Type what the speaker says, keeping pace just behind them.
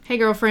Hey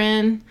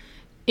girlfriend,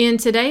 in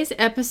today's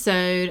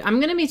episode,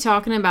 I'm going to be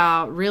talking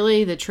about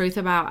really the truth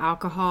about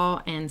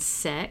alcohol and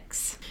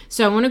sex.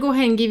 So I want to go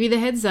ahead and give you the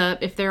heads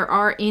up. If there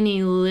are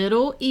any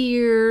little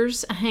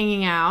ears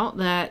hanging out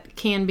that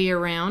can be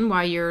around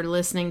while you're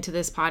listening to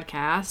this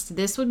podcast,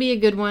 this would be a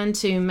good one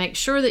to make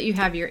sure that you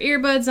have your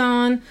earbuds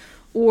on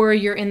or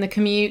you're in the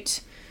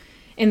commute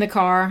in the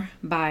car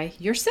by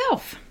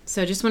yourself.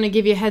 So just want to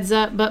give you a heads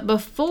up. But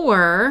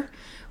before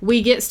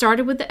we get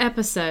started with the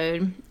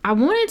episode, I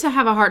wanted to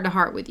have a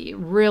heart-to-heart with you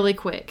really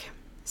quick.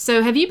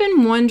 So have you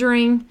been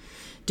wondering,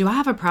 do I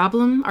have a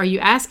problem? Are you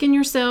asking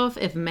yourself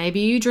if maybe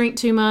you drink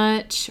too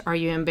much? Are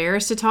you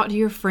embarrassed to talk to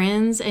your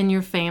friends and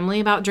your family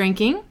about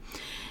drinking?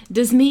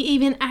 Does me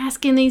even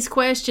asking these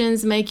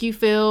questions make you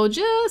feel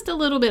just a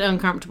little bit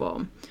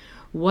uncomfortable?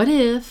 What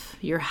if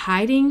you're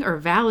hiding or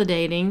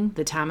validating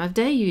the time of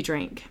day you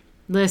drink?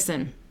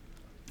 Listen,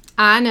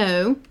 I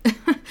know,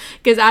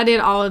 because I did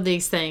all of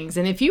these things.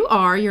 And if you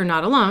are, you're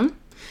not alone.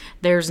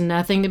 There's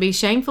nothing to be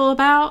shameful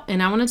about.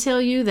 And I want to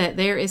tell you that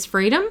there is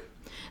freedom.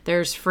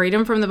 There's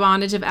freedom from the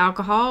bondage of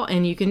alcohol,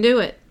 and you can do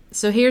it.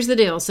 So here's the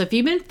deal. So if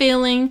you've been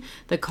feeling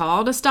the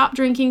call to stop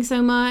drinking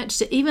so much,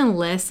 to even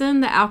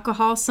lessen the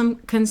alcohol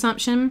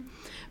consumption,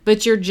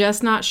 but you're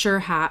just not sure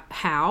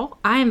how,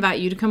 I invite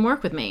you to come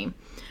work with me.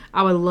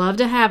 I would love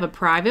to have a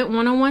private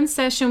one-on-one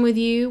session with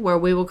you where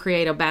we will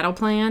create a battle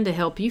plan to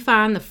help you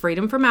find the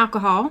freedom from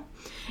alcohol.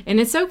 And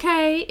it's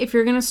okay if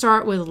you're going to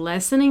start with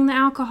lessening the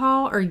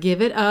alcohol or give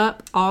it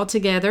up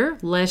altogether.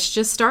 Let's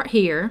just start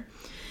here.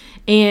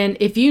 And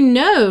if you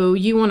know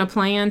you want to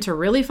plan to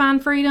really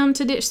find freedom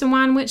to ditch the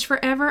wine witch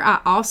forever,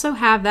 I also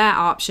have that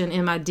option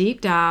in my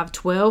deep dive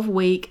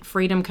 12-week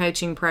freedom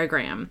coaching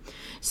program.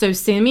 So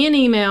send me an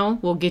email.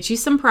 We'll get you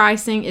some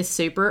pricing. It's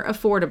super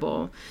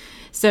affordable.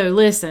 So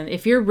listen,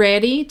 if you're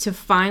ready to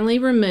finally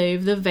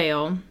remove the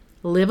veil,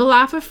 live a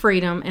life of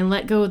freedom, and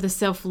let go of the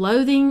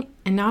self-loathing,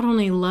 and not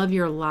only love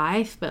your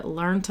life, but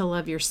learn to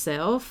love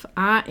yourself,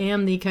 I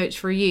am the coach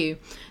for you.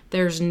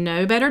 There's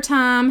no better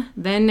time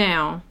than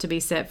now to be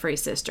set free,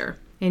 sister.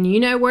 And you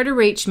know where to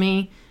reach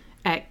me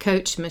at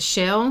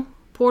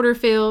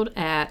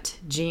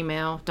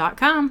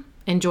coachmichelleporterfield@gmail.com.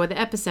 Enjoy the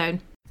episode.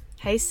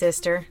 Hey,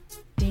 sister,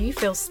 do you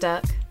feel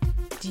stuck?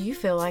 Do you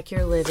feel like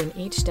you're living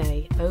each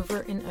day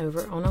over and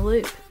over on a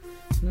loop?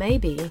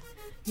 Maybe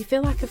you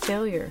feel like a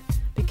failure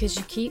because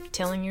you keep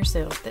telling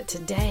yourself that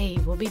today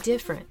will be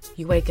different.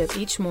 You wake up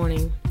each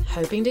morning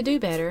hoping to do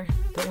better,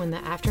 but when the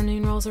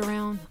afternoon rolls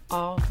around,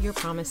 all your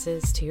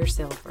promises to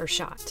yourself are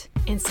shot.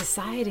 And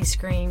society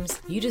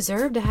screams, you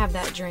deserve to have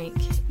that drink,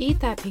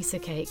 eat that piece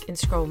of cake, and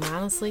scroll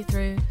mindlessly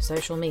through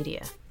social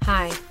media.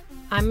 Hi,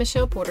 I'm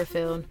Michelle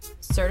Porterfield,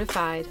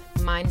 certified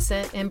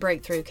mindset and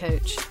breakthrough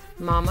coach,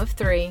 mom of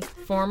 3,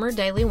 former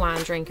daily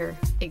wine drinker,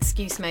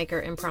 excuse maker,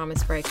 and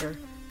promise breaker.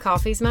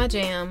 Coffee's my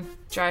jam,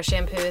 dry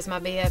shampoo is my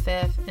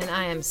BFF, and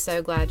I am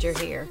so glad you're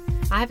here.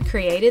 I have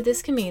created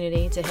this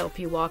community to help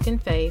you walk in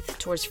faith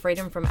towards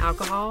freedom from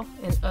alcohol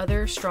and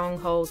other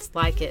strongholds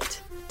like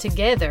it.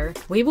 Together,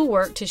 we will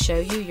work to show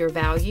you your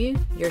value,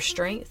 your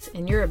strength,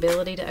 and your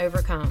ability to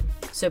overcome.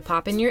 So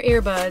pop in your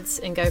earbuds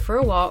and go for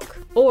a walk,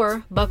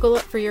 or buckle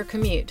up for your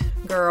commute.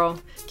 Girl,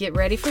 get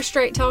ready for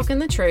straight talk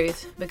and the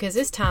truth, because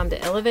it's time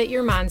to elevate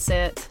your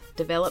mindset,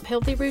 develop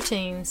healthy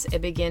routines,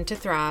 and begin to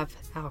thrive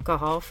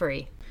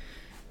alcohol-free.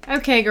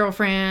 Okay,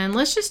 girlfriend,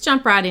 let's just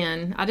jump right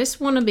in. I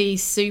just want to be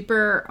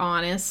super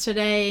honest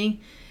today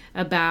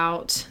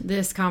about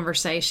this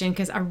conversation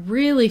because I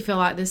really feel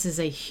like this is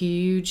a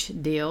huge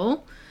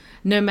deal.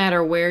 No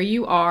matter where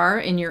you are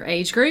in your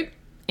age group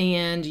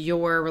and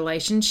your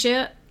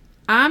relationship,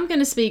 I'm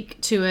going to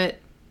speak to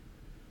it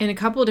in a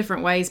couple of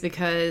different ways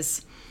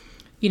because,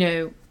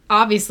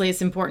 obviously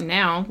it's important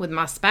now with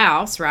my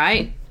spouse,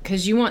 right?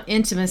 Because you want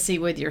intimacy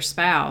with your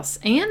spouse.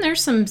 And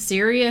there's some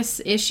serious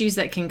issues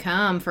that can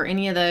come for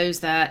any of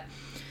those that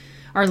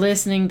are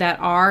listening that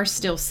are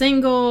still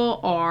single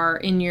or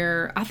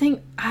I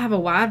think I have a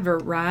wide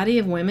variety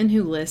of women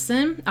who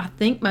listen. I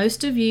think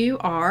most of you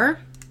are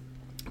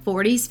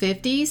 40s,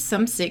 50s,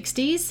 some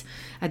 60s.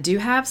 I do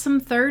have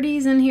some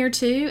 30s in here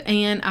too.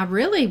 And I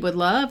really would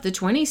love the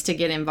 20s to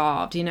get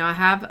involved.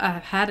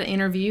 I've had an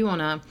interview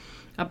on a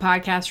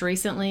podcast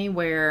recently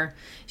where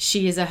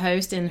she is a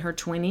host in her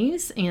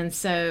 20s, and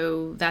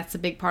so that's a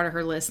big part of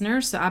her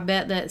listeners. So I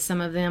bet that some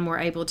of them were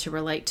able to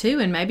relate to,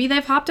 and maybe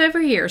they've hopped over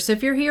here. So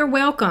if you're here,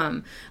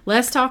 welcome.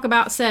 Let's talk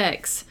about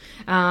sex.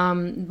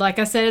 Like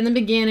I said in the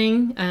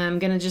beginning, I'm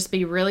going to just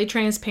be really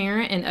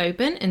transparent and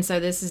open, and so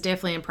this is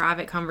definitely a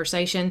private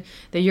conversation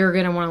that you're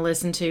going to want to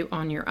listen to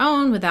on your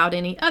own without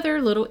any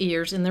other little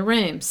ears in the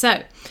room.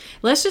 So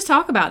let's just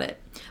talk about it.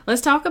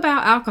 Let's talk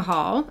about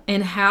alcohol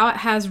and how it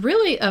has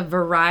really a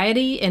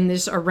variety and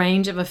there's a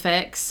range of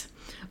effects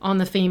on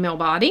the female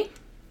body.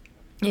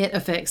 It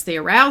affects the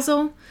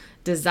arousal,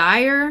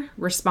 desire,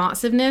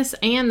 responsiveness,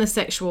 and the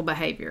sexual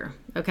behavior.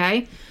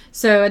 Okay,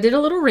 so I did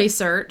a little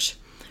research.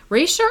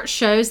 Research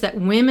shows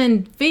that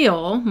women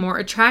feel more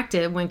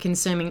attractive when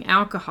consuming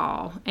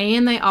alcohol,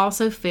 and they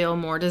also feel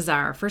more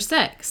desire for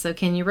sex. So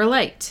can you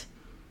relate?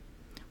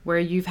 where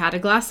you've had a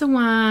glass of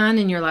wine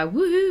and you're like,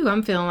 woohoo,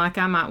 I'm feeling like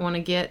I might want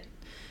to get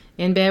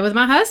in bed with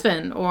my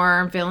husband, or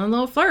I'm feeling a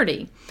little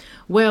flirty.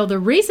 Well, the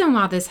reason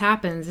why this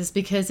happens is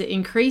because it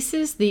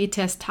increases the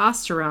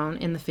testosterone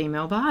in the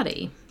female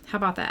body. How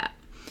about that?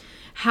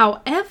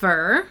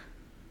 However,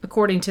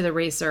 according to the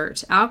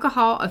research,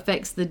 alcohol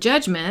affects the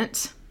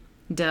judgment,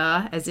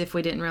 duh, as if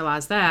we didn't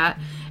realize that,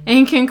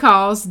 and can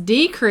cause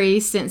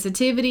decreased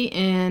sensitivity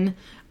in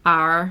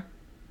our,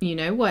 you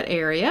know what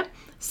area.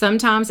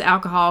 Sometimes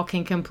alcohol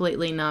can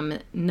completely numb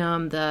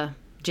the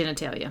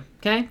genitalia.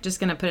 Okay, just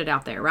going to put it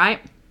out there,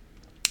 right?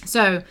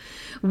 So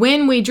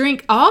when we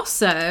drink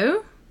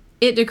also,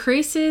 it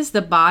decreases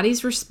the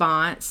body's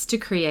response to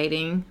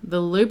creating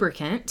the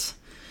lubricant.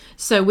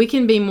 So we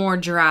can be more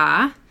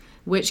dry,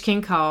 which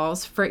can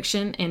cause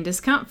friction and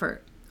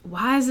discomfort.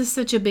 Why is this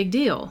such a big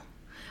deal?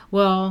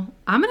 Well,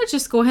 I'm going to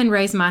just go ahead and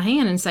raise my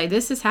hand and say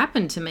this has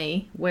happened to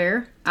me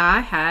where I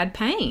had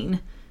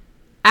pain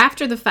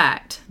after the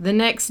fact, the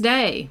next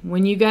day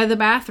when you go to the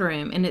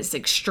bathroom and it's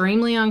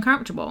extremely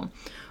uncomfortable.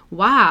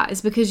 Why?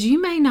 It's because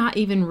you may not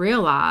even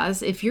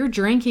realize if you're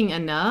drinking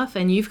enough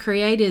and you've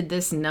created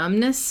this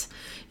numbness,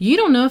 you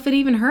don't know if it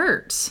even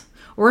hurts.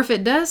 Or if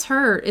it does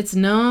hurt, it's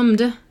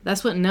numbed.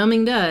 That's what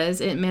numbing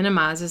does. It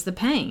minimizes the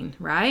pain,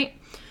 right?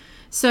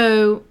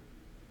 So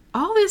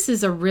all this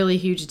is a really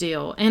huge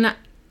deal. And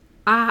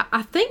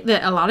I think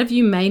that a lot of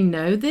you may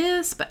know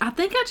this, but I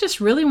think I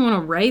just really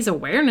want to raise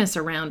awareness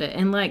around it.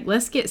 And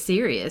let's get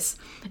serious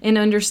and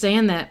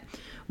understand that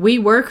we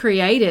were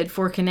created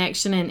for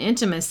connection and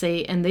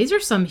intimacy, and these are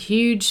some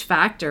huge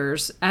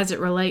factors as it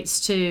relates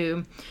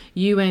to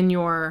you and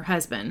your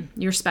husband,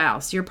 your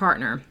spouse, your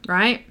partner,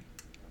 right?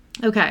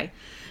 Okay,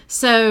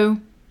 so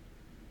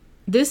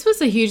this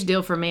was a huge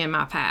deal for me in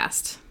my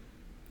past.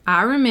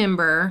 I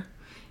remember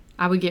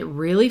I would get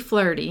really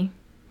flirty,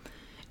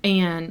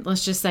 and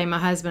let's just say my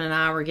husband and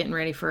I were getting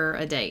ready for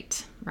a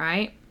date,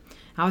 right?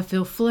 I would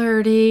feel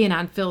flirty and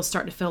I'd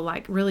start to feel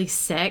like really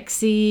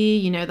sexy,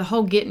 you know, the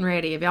whole getting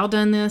ready. Have y'all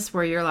done this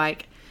where you're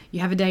like, you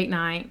have a date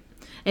night?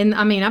 And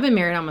I mean, I've been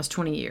married almost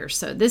 20 years.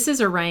 So this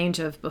is a range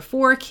of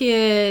before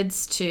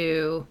kids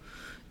to,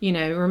 you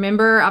know,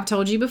 remember I've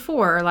told you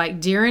before,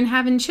 like during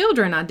having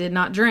children, I did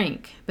not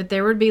drink, but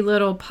there would be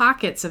little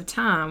pockets of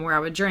time where I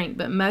would drink.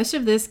 But most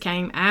of this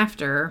came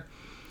after.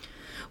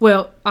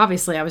 Well,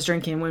 obviously I was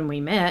drinking when we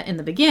met in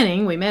the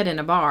beginning. We met in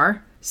a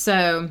bar.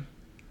 So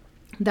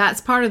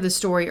that's part of the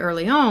story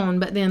early on,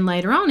 but then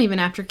later on, even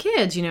after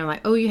kids, you know,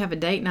 like, oh, you have a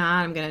date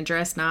night, I'm going to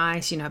dress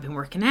nice, you know, I've been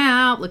working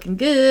out, looking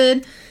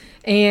good,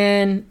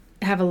 and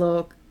have a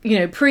little, you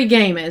know,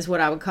 pre-game is what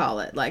I would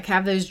call it, like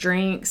have those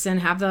drinks and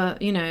have the,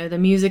 you know, the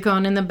music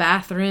on in the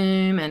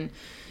bathroom and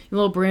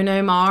little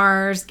Bruno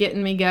Mars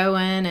getting me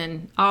going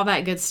and all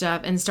that good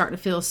stuff, and start to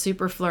feel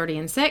super flirty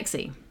and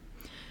sexy.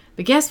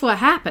 But guess what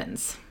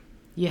happens?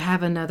 You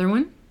have another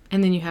one,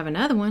 and then you have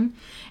another one,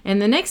 and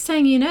the next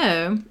thing you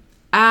know,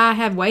 I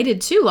had waited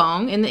too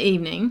long in the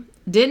evening,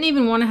 didn't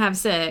even want to have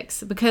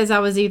sex because I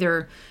was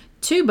either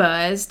too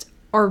buzzed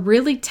or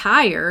really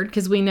tired,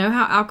 because we know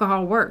how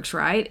alcohol works,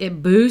 right?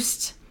 It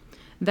boosts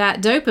that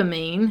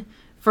dopamine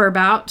for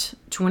about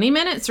 20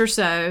 minutes or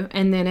so,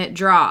 and then it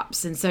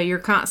drops. And so you're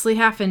constantly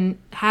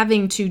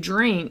having to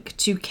drink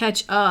to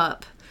catch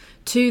up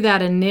to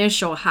that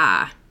initial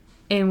high.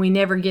 And we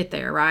never get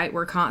there, right?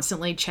 We're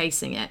constantly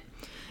chasing it.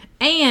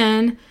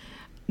 And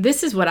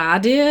this is what I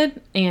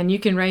did, and you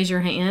can raise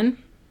your hand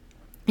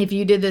if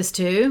you did this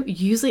too.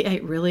 You usually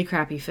ate really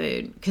crappy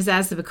food, because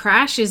as the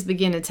crashes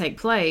begin to take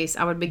place,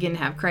 I would begin to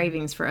have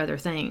cravings for other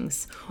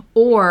things.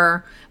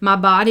 Or my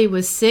body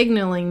was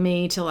signaling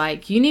me to,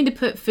 like, you need to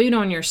put food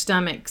on your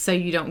stomach so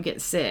you don't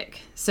get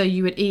sick. So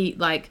you would eat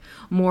like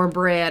more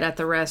bread at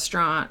the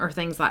restaurant or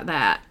things like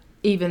that,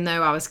 even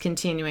though I was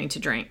continuing to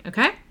drink,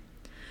 okay?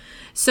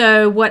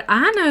 So what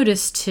I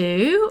noticed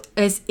too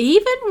is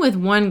even with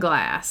one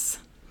glass.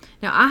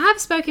 Now, I have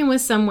spoken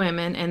with some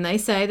women, and they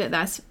say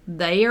that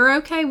they are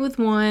okay with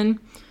one,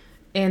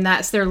 and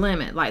that's their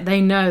limit. Like, they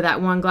know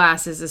that one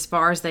glass is as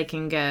far as they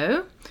can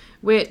go,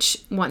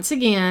 which, once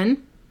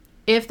again,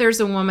 if there's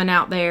a woman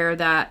out there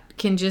that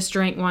can just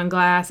drink one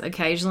glass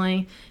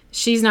occasionally,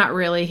 she's not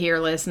really here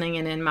listening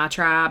and in my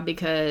tribe,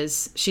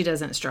 because she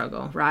doesn't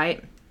struggle,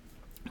 right?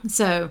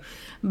 So,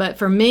 but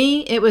for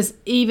me, it was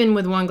even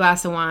with one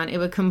glass of wine, it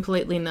would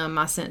completely numb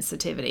my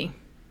sensitivity.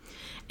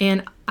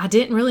 And I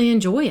didn't really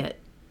enjoy it.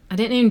 I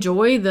didn't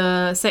enjoy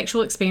the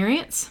sexual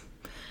experience.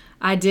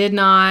 I did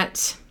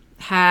not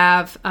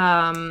have,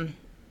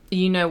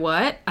 you know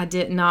what? I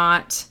did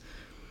not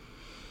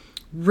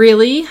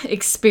really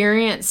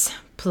experience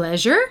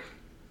pleasure.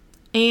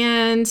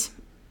 And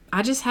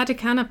I just had to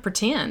kind of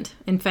pretend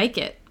and fake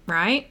it,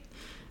 right?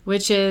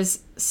 Which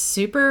is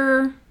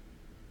super,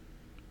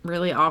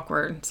 really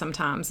awkward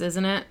sometimes,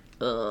 isn't it?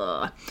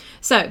 Ugh.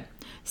 So,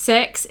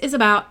 sex is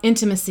about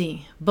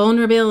intimacy,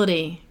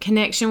 vulnerability,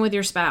 connection with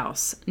your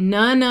spouse.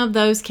 None of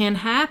those can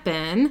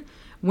happen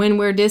when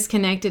we're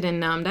disconnected and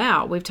numbed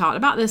out. We've talked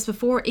about this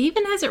before,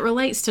 even as it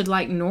relates to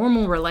like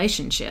normal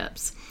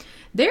relationships.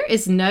 There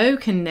is no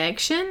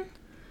connection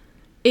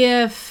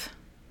if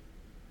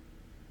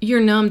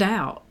you're numbed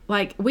out.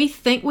 Like, we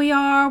think we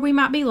are. We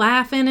might be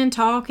laughing and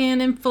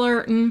talking and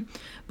flirting,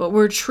 but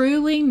we're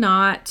truly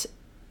not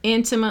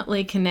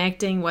intimately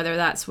connecting, whether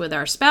that's with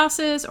our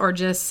spouses or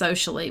just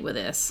socially with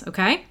this,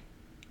 okay?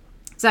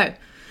 So,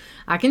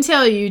 I can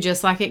tell you,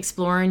 just like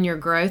exploring your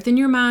growth in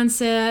your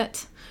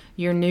mindset,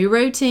 your new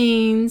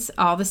routines,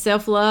 all the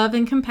self-love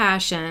and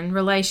compassion,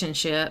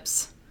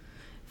 relationships,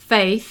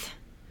 faith,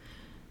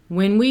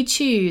 when we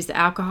choose the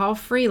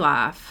alcohol-free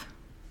life,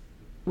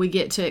 we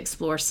get to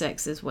explore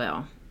sex as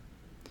well.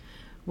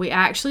 We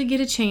actually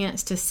get a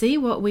chance to see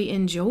what we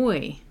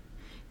enjoy,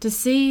 to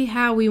see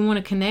how we want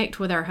to connect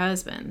with our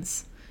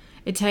husbands.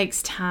 It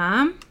takes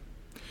time.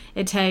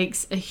 It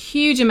takes a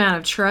huge amount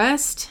of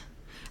trust,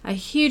 a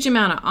huge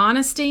amount of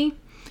honesty,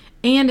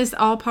 and it's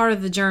all part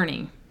of the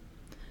journey.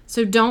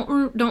 So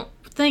don't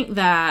think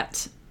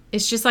that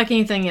it's just like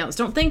anything else.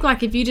 Don't think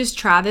like if you just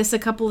try this a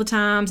couple of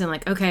times and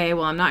like, okay,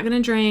 well, I'm not going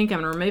to drink,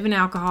 I'm going to remove an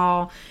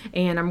alcohol,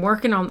 and I'm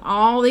working on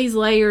all these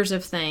layers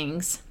of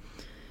things.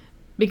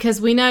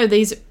 Because we know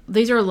these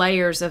are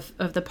layers of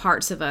the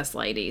parts of us,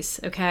 ladies,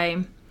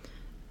 okay?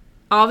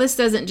 All this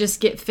doesn't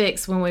just get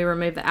fixed when we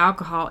remove the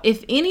alcohol.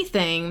 If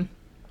anything,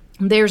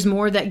 there's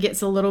more that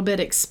gets a little bit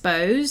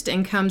exposed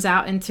and comes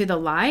out into the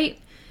light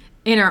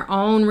in our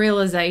own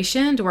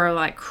realization to where we're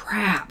like,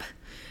 crap,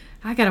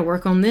 I got to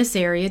work on this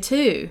area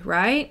too,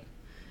 right?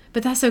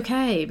 But that's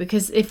okay,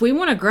 because if we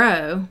want to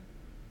grow,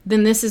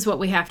 then this is what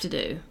we have to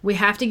do. We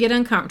have to get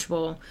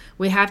uncomfortable.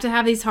 We have to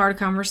have these hard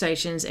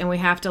conversations, and we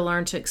have to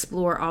learn to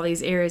explore all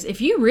these areas.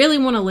 If you really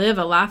want to live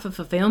a life of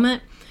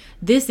fulfillment,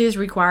 this is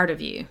required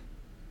of you.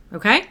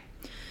 Okay?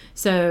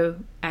 So,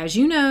 as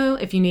you know,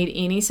 if you need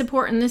any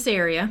support in this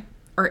area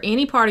or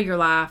any part of your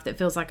life that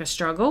feels like a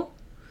struggle,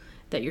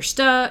 that you're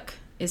stuck,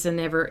 it's a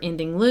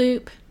never-ending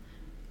loop,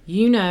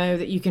 you know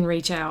that you can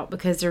reach out,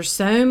 because there's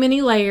so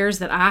many layers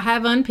that I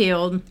have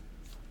unpeeled,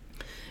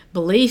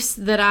 beliefs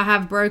that I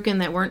have broken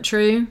that weren't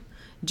true,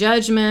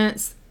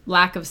 judgments,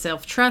 lack of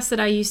self-trust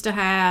that I used to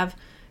have.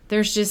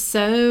 There's just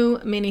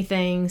so many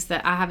things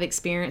that I have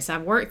experienced,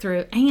 I've worked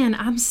through, and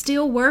I'm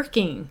still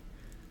working.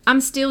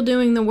 I'm still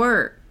doing the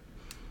work.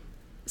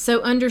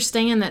 So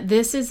understand that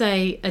this is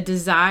a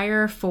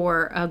desire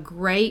for a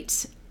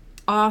great,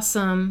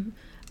 awesome,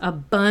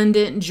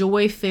 abundant,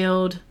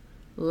 joy-filled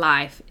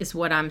life is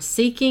what I'm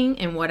seeking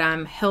and what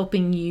I'm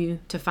helping you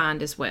to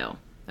find as well.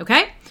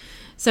 Okay?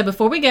 So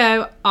before we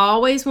go, I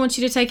always want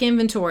you to take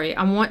inventory.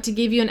 I want to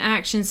give you an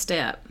action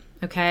step.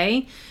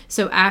 Okay?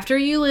 So after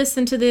you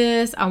listen to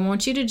this, I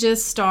want you to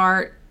just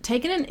start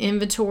taking an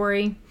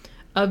inventory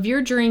of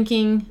your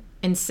drinking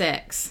and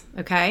sex.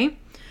 Okay?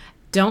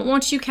 Don't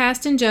want you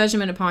casting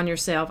judgment upon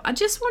yourself. I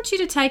just want you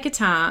to take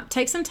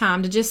some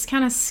time to just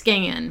kind of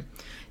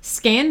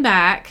scan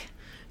back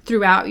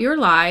throughout your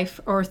life,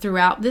 or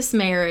throughout this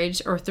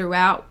marriage, or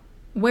throughout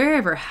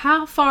wherever,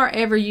 how far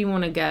ever you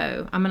want to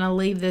go. I'm going to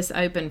leave this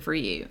open for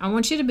you. I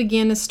want you to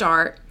begin to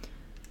start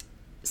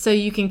so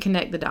you can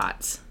connect the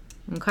dots.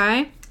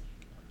 Okay?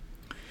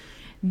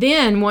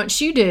 Then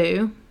once you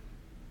do,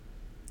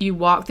 you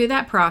walk through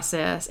that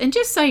process. And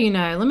just so you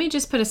know, let me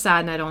just put a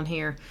side note on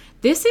here.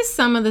 This is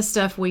some of the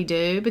stuff we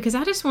do, because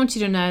I just want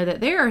you to know that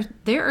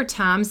there are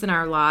times in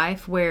our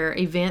life where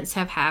events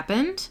have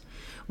happened,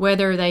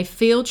 whether they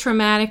feel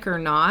traumatic or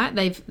not.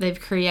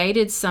 They've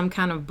created some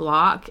kind of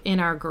block in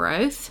our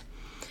growth.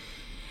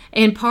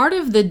 And part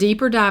of the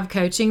deeper dive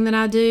coaching that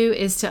I do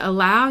is to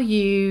allow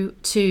you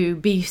to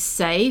be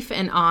safe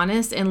and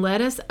honest, and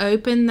let us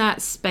open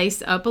that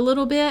space up a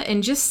little bit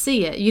and just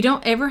see it. You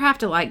don't ever have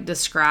to like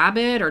describe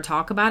it or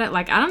talk about it.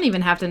 Like, I don't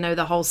even have to know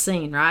the whole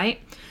scene, right?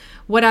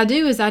 What I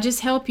do is I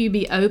just help you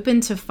be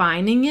open to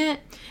finding it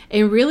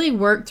and really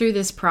work through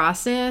this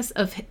process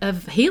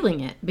of healing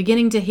it,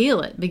 beginning to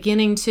heal it,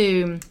 beginning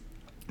to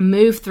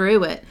move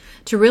through it,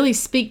 to really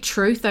speak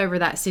truth over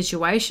that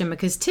situation.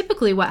 Because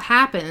typically what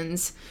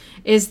happens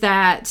is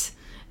that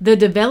the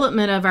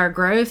development of our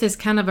growth is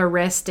kind of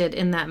arrested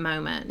in that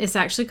moment. It's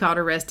actually called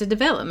arrested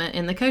development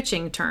in the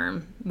coaching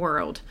term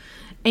world.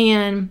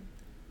 And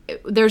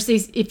there's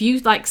these, if you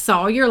like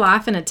saw your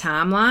life in a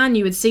timeline,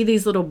 you would see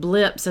these little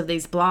blips of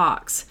these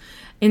blocks.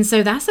 And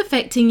so that's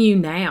affecting you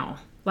now.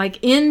 Like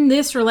in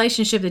this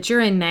relationship that you're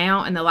in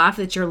now and the life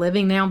that you're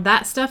living now,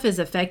 that stuff is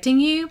affecting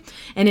you.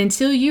 And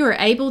until you are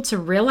able to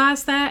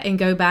realize that and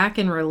go back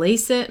and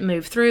release it,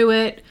 move through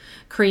it,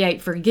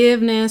 create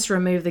forgiveness,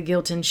 remove the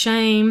guilt and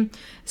shame,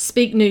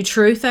 speak new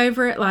truth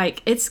over it,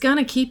 like it's going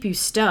to keep you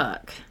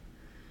stuck.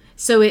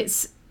 So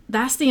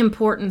that's the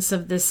importance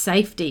of this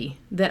safety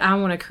that I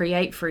want to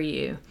create for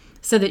you,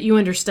 so that you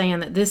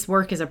understand that this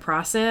work is a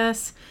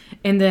process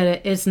and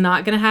that it's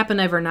not going to happen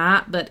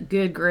overnight, but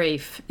good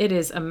grief, it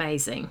is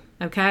amazing.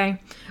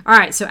 Okay? All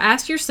right, so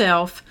ask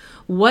yourself,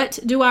 what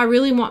do I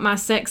really want my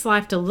sex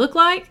life to look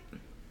like?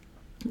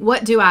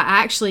 What do I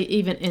actually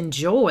even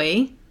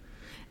enjoy?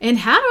 And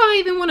how do I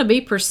even want to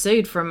be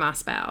pursued from my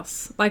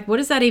spouse? Like, what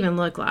does that even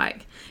look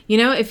like? You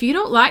know, if you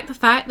don't like the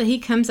fact that he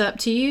comes up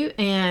to you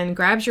and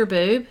grabs your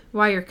boob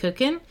while you're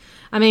cooking,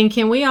 I mean,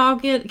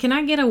 can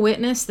I get a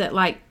witness that,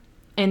 like,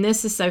 and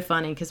this is so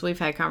funny because we've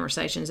had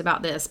conversations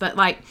about this, but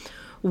like,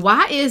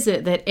 why is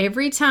it that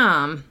every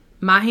time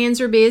my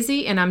hands are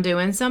busy and I'm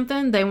doing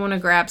something, they want to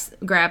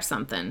grab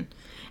something?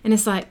 And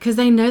it's like, because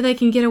they know they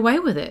can get away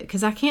with it,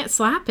 because I can't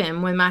slap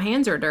him when my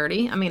hands are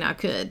dirty. I mean, I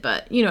could,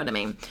 but you know what I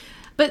mean.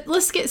 But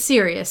let's get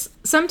serious.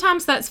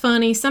 Sometimes that's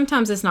funny.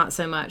 Sometimes it's not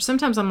so much.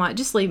 Sometimes I'm like,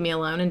 just leave me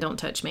alone and don't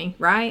touch me,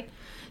 right?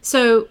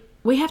 So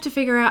we have to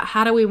figure out,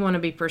 how do we want to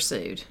be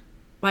pursued?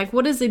 Like,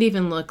 what does it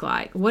even look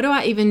like? What do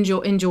I even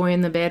enjoy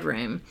in the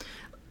bedroom?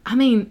 I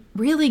mean,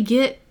 really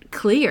get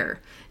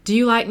clear. Do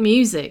you like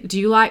music? Do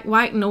you like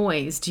white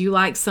noise? Do you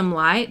like some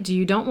light? Do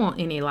you don't want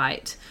any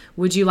light?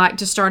 Would you like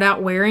to start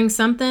out wearing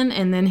something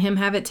and then him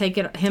take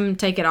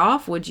it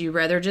off? Would you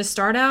rather just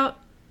start out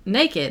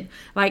naked?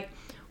 Like,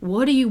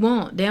 what do you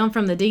want down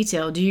from the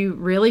detail? Do you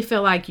really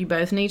feel like you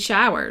both need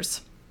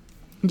showers?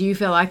 Do you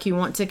feel like you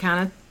want to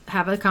kind of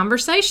have a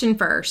conversation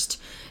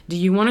first? Do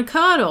you want to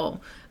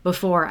cuddle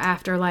before or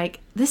after? Like,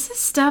 this is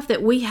stuff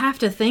that we have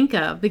to think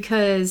of,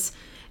 because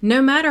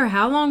no matter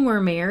how long we're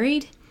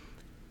married,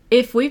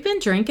 if we've been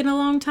drinking a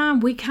long time,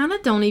 we kind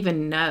of don't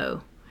even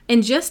know.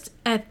 And just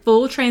at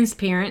full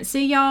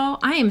transparency, y'all,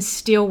 I am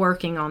still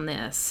working on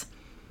this.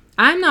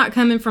 I'm not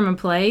coming from a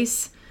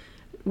place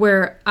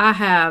where I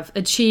have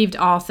achieved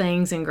all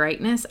things in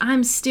greatness.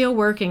 I'm still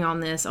working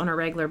on this on a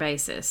regular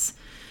basis.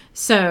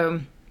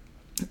 So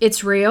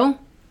it's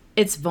real,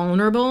 it's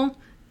vulnerable,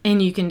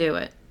 and you can do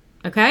it.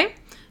 Okay?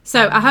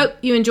 So I hope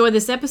you enjoyed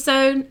this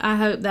episode. I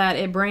hope that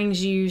it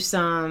brings you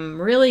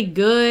some really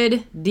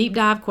good deep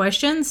dive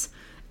questions.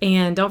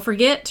 And don't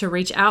forget to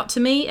reach out to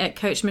me at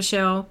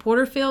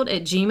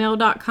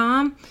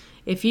coachmichelleporterfield@gmail.com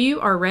if you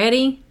are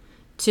ready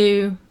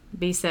to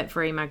be set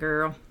free, my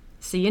girl.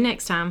 See you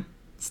next time.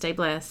 Stay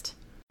blessed.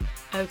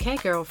 Okay,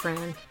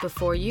 girlfriend,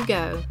 before you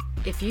go,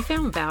 if you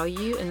found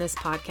value in this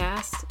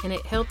podcast and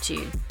it helped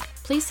you,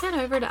 please head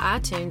over to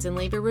iTunes and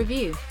leave a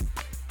review.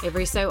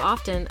 Every so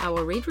often, I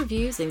will read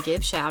reviews and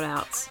give shout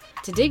outs.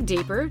 To dig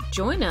deeper,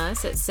 join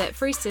us at Set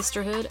Free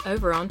Sisterhood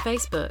over on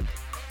Facebook.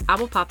 I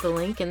will pop the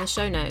link in the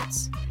show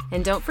notes.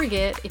 And don't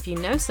forget, if you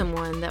know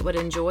someone that would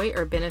enjoy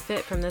or benefit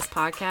from this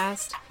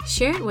podcast,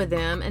 share it with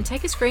them and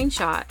take a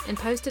screenshot and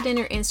post it in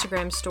your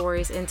Instagram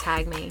stories and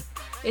tag me.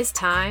 It's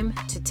time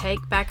to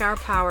take back our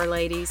power,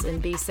 ladies,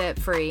 and be set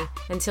free.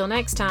 Until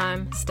next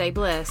time, stay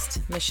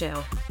blessed,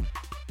 Michelle.